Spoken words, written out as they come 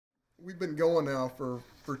We've been going now for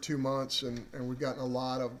 2 months, and we've gotten a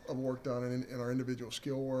lot of work done in our individual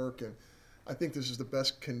skill work. And I think this is the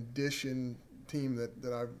best conditioned team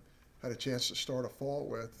that I've had a chance to start a fall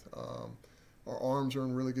with. Our arms are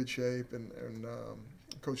in really good shape, and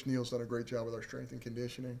Coach Neal's done a great job with our strength and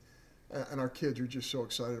conditioning. And our kids are just so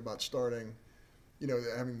excited about starting,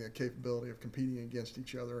 having the capability of competing against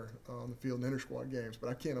each other on the field in inter-squad games. But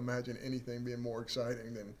I can't imagine anything being more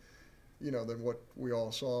exciting than what we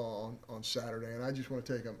all saw on Saturday. And I just want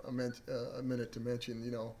to take a minute to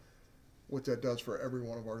mention, what that does for every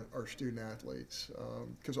one of our student athletes.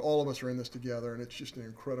 Because all of us are in this together, and it's just an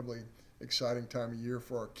incredibly exciting time of year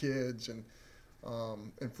for our kids and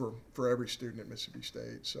for every student at Mississippi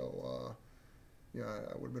State. So, I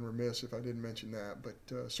would have been remiss if I didn't mention that. But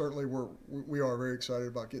certainly we are very excited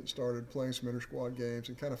about getting started, playing some inter-squad games,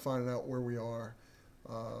 and kind of finding out where we are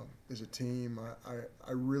as a team.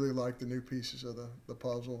 I really like the new pieces of the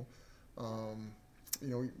puzzle.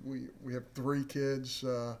 We have 3 kids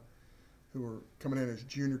who are coming in as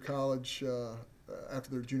junior college after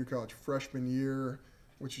their junior college freshman year,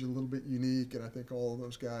 which is a little bit unique, and I think all of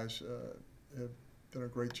those guys have done a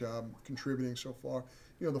great job contributing so far.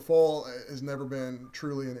 The fall has never been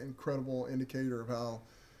truly an incredible indicator of how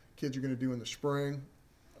kids are going to do in the spring,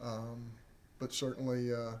 but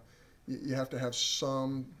certainly you have to have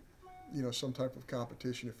some type of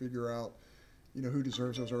competition to figure out, who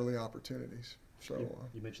deserves those early opportunities. So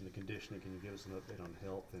you mentioned the conditioning. Can you give us an update on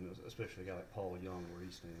health, and especially a guy like Paul Young, where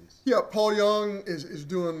he stands? Yeah, Paul Young is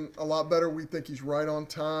doing a lot better. We think he's right on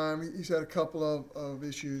time. He's had a couple of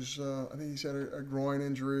issues. I think he's had a groin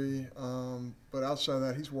injury, but outside of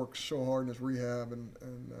that, he's worked so hard in his rehab, and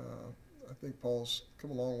I think Paul's come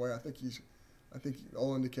a long way. I think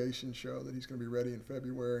all indications show that he's going to be ready in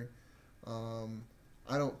February.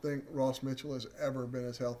 I don't think Ross Mitchell has ever been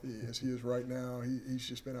as healthy as he is right now. He's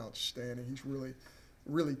just been outstanding. He's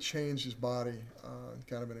really changed his body in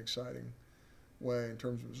kind of an exciting way in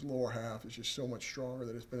terms of his lower half. It's just so much stronger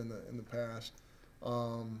than it's been in the past.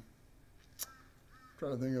 Trying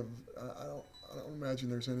to think of, I don't imagine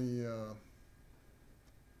there's any.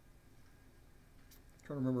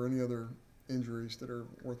 Trying to remember any other injuries that are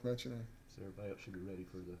worth mentioning. So everybody else should be ready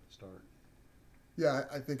for the start. Yeah,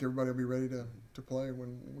 I think everybody will be ready to play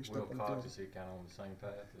when we step on the field. Will Cox, is he kind of on the same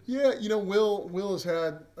path? Yeah, Will has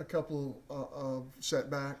had a couple of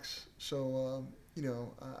setbacks, so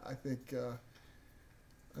I think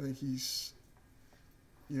he's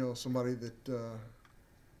somebody that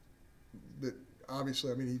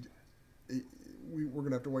obviously, I mean, we're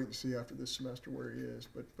gonna have to wait and see after this semester where he is,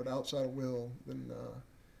 but outside of Will, then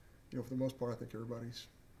for the most part, I think everybody's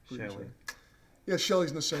pretty Shelley. safe. Yeah, Shelley's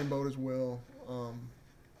in the same boat as Will.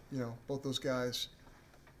 Both those guys,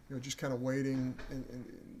 just kind of waiting and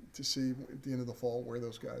to see at the end of the fall where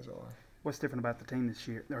those guys are. What's different about the team this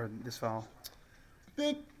year or this fall? I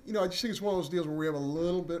think, I just think it's one of those deals where we have a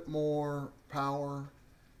little bit more power.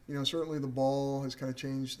 Certainly the ball has kind of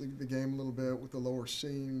changed the game a little bit with the lower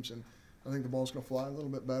seams, and I think the ball's going to fly a little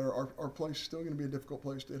bit better. Our place is still going to be a difficult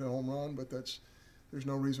place to hit a home run, but there's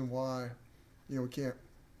no reason why, we can't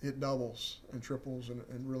hit doubles and triples and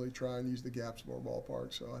really try and use the gaps of our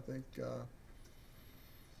ballpark. So I think,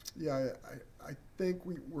 I think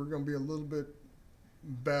we're going to be a little bit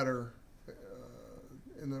better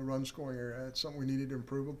in the run scoring area. It's something we needed to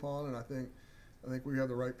improve upon, and I think we have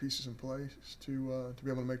the right pieces in place to be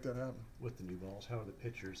able to make that happen. With the new balls, how are the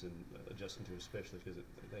pitchers and adjusting to it, especially because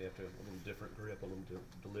they have to have a little different grip, a little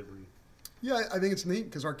delivery? Yeah, I think it's neat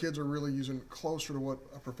because our kids are really using it closer to what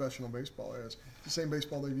a professional baseball is. It's the same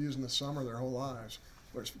baseball they've used in the summer their whole lives.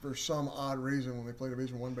 But for some odd reason, when they play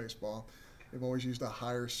Division I baseball, they've always used a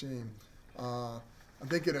higher seam. I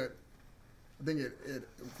think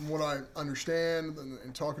from what I understand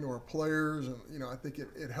and talking to our players, and I think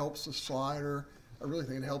it helps the slider. I really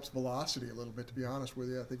think it helps velocity a little bit, to be honest with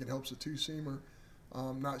you. I think it helps the two-seamer.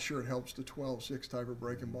 I'm not sure it helps the 12-6 type of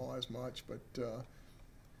breaking ball as much, but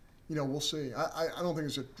we'll see. I don't think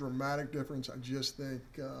it's a dramatic difference. I just think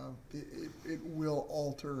it will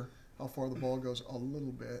alter how far the ball goes a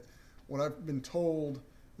little bit. What I've been told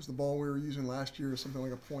is the ball we were using last year is something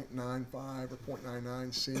like a .95 or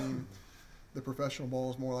 .99 seam. The professional ball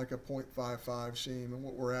is more like a .55 seam, and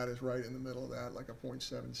what we're at is right in the middle of that, like a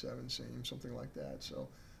 .77 seam, something like that. So,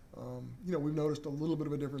 we've noticed a little bit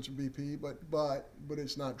of a difference in BP, but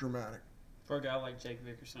it's not dramatic. For a guy like Jake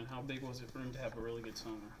Vickerson, how big was it for him to have a really good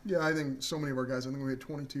summer? Yeah, I think so many of our guys, I think we had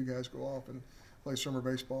 22 guys go off and play summer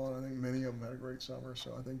baseball, and I think many of them had a great summer.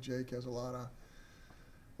 So I think Jake has a lot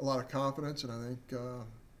of confidence, and I think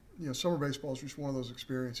summer baseball is just one of those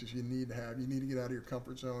experiences you need to have. You need to get out of your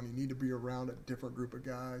comfort zone. You need to be around a different group of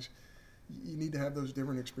guys. You need to have those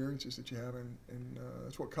different experiences that you have, and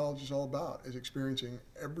that's what college is all about, is experiencing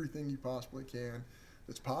everything you possibly can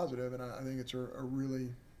that's positive, and I think it's a really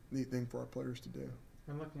neat thing for our players to do.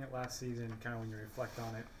 And looking at last season, kind of when you reflect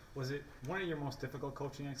on it, was it one of your most difficult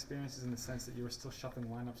coaching experiences in the sense that you were still shuffling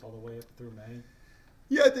lineups all the way up through May?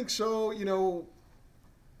 Yeah, I think so. You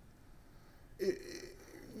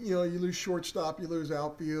lose shortstop, you lose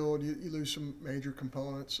outfield, you lose some major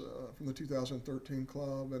components from the 2013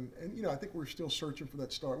 club, and I think we're still searching for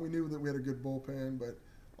that start. We knew that we had a good bullpen, but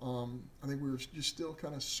I think we were just still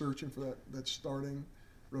kind of searching for that starting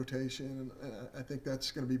rotation, and I think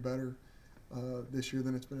that's going to be better this year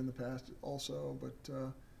than it's been in the past also. But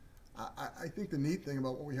I think the neat thing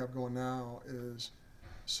about what we have going now is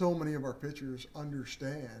so many of our pitchers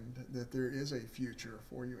understand that there is a future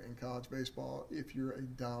for you in college baseball if you're a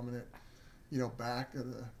dominant, back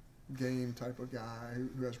of the game type of guy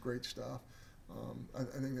who has great stuff. I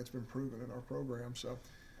think that's been proven in our program. So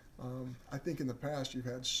I think in the past you've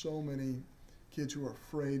had so many kids who are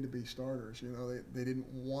afraid to be starters. They didn't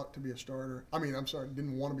want to be a starter.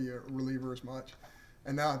 Didn't want to be a reliever as much.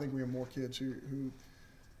 And now I think we have more kids who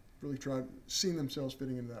really seen themselves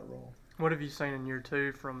fitting into that role. What have you seen in year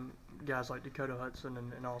 2 from guys like Dakota Hudson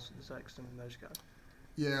and Austin Sexton and those guys?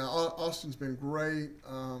 Yeah, Austin's been great.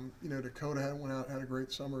 Dakota went out, had a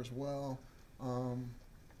great summer as well. I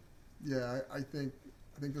think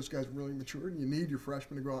those guys really matured, and you need your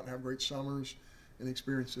freshmen to go out and have great summers and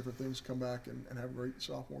experience different things, come back and have a great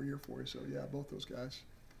sophomore year for you. So, yeah, both those guys.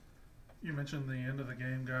 You mentioned the end of the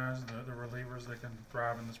game guys, the relievers that can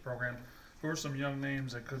thrive in this program. Who are some young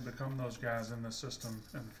names that could become those guys in the system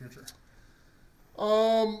in the future?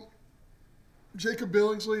 Jacob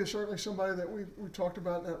Billingsley is certainly somebody that we talked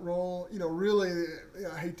about in that role. Really,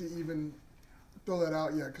 I hate to even throw that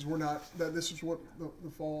out yet because we're not. This is what the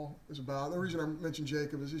fall is about. The reason I mentioned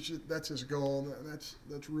Jacob is that's his goal. That's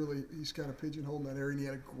really, he's kind of pigeonholed in that area, and he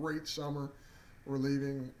had a great summer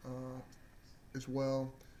relieving as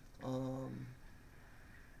well.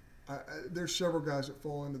 There's several guys that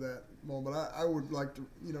fall into that mold, but I would like to,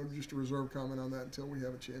 just a reserve comment on that until we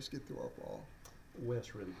have a chance to get through our fall.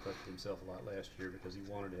 Wes really pushed himself a lot last year because he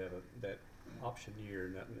wanted to have that option year.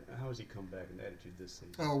 And how has he come back in attitude this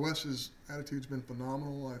season? Oh, Wes's attitude's been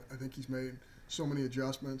phenomenal. I think he's made so many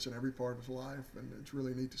adjustments in every part of his life, and it's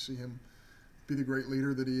really neat to see him be the great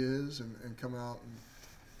leader that he is and come out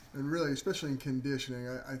and really, especially in conditioning,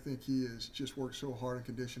 I think he has just worked so hard in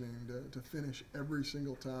conditioning to finish every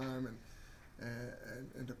single time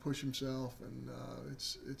and to push himself, and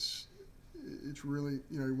it's really,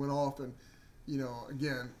 he went off and,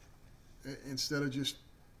 again, instead of just,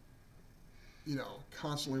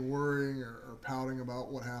 constantly worrying or pouting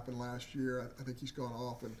about what happened last year, I think he's gone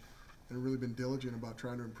off and really been diligent about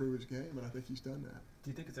trying to improve his game, and I think he's done that. Do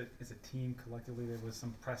you think it's a team collectively there was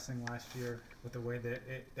some pressing last year with the way that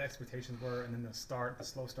the expectations were, and then the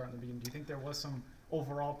slow start in the beginning? Do you think there was some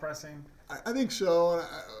overall pressing? I think so,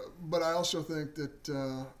 but I also think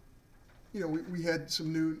that we had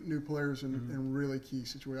some new players in really key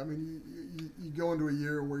situations. You go into a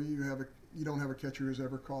year where you don't have a catcher who's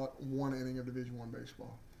ever caught one inning of Division I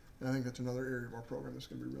baseball, and I think that's another area of our program that's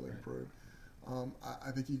going to be really improved.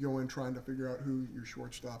 I think you go in trying to figure out who your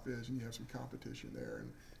shortstop is, and you have some competition there,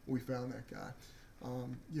 and we found that guy.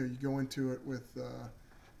 You go into it with,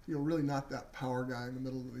 really not that power guy in the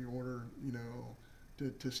middle of the order,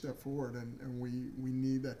 to step forward, and we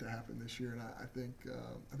need that to happen this year, and I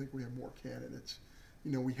think we have more candidates.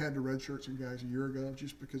 We had to redshirt some guys a year ago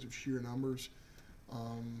just because of sheer numbers.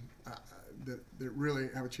 That really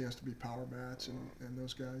have a chance to be power bats, and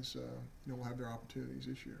those guys, will have their opportunities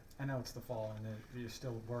this year. I know it's the fall and you're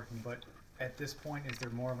still working, but at this point, is there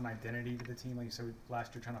more of an identity to the team? Like you said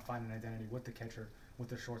last year, trying to find an identity with the catcher, with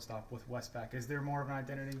the shortstop, with West back. Is there more of an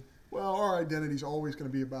identity? Well, our identity is always going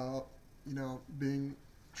to be about,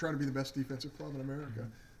 trying to be the best defensive club in America,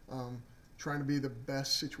 trying to be the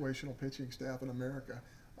best situational pitching staff in America,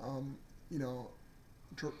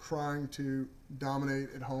 trying to dominate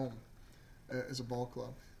at home as a ball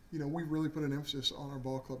club. We really put an emphasis on our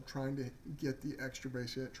ball club trying to get the extra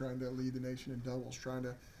base hit, trying to lead the nation in doubles, trying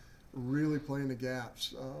to really play in the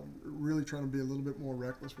gaps, really trying to be a little bit more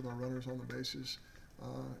reckless with our runners on the bases.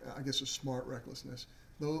 I guess a smart recklessness.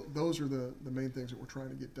 Those are the main things that we're trying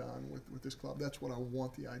to get done with this club. That's what I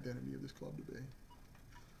want the identity of this club to be.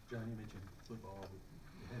 John, you mentioned football, but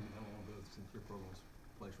you haven't done all of it since your program's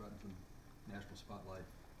placed right into the national spotlight.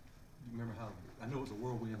 Do you remember how, I know it was a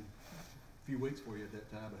whirlwind few weeks for you at that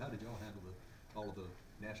time, but how did y'all handle all of the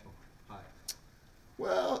national hype?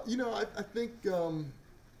 Well, I think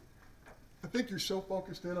you're so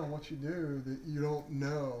focused in on what you do that you don't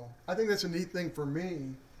know. I think that's a neat thing for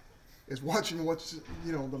me, is watching what's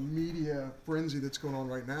the media frenzy that's going on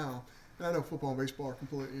right now. And I know football and baseball are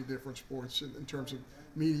completely different sports in terms of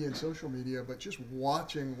media and social media, but just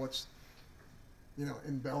watching what's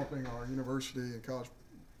enveloping our university and college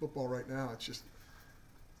football right now, it's just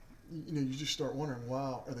you just start wondering,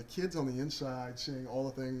 wow, are the kids on the inside seeing all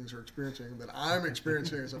the things or experiencing that I'm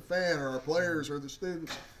experiencing as a fan, or our players or the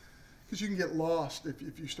students? Because you can get lost if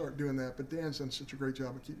you start doing that. But Dan's done such a great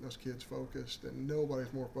job of keeping those kids focused, and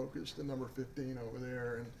nobody's more focused than number 15 over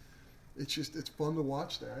there. And it's fun to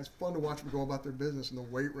watch that. It's fun to watch them go about their business in the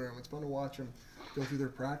weight room. It's fun to watch them go through their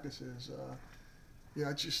practices.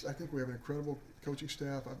 I think we have an incredible coaching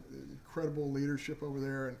staff, incredible leadership over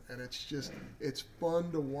there, and it's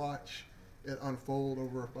fun to watch it unfold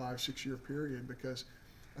over a 5-6 year period, because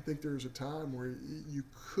I think there was a time where you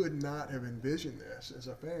could not have envisioned this as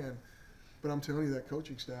a fan, but I'm telling you that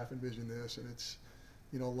coaching staff envisioned this, and it's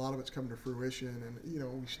a lot of it's come to fruition, and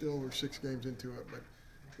we still are 6 games into it, but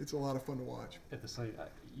it's a lot of fun to watch. At the same,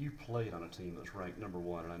 you played on a team that's ranked number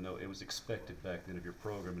 1, and I know it was expected back then of your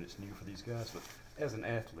program, and it's new for these guys. But as an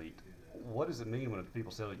athlete, what does it mean when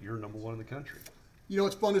people say that you're number 1 in the country?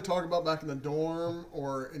 It's fun to talk about back in the dorm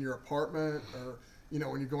or in your apartment, or when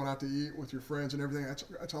you're going out to eat with your friends and everything.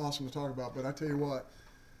 That's awesome to talk about. But I tell you what,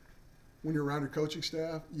 when you're around your coaching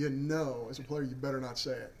staff, as a player, you better not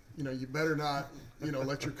say it. You better not,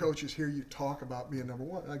 let your coaches hear you talk about being number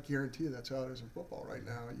 1. I guarantee you that's how it is in football right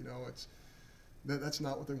now. That's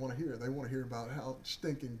not what they want to hear. They want to hear about how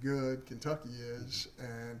stinking good Kentucky is,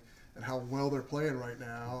 and how well they're playing right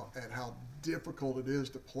now, and how difficult it is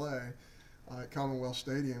to play at Commonwealth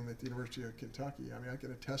Stadium at the University of Kentucky. I mean, I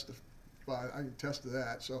can attest to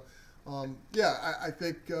that. So, I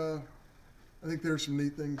think there's some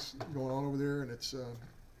neat things going on over there, and it's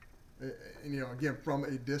again, from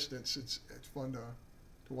a distance, it's fun to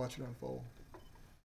watch it unfold.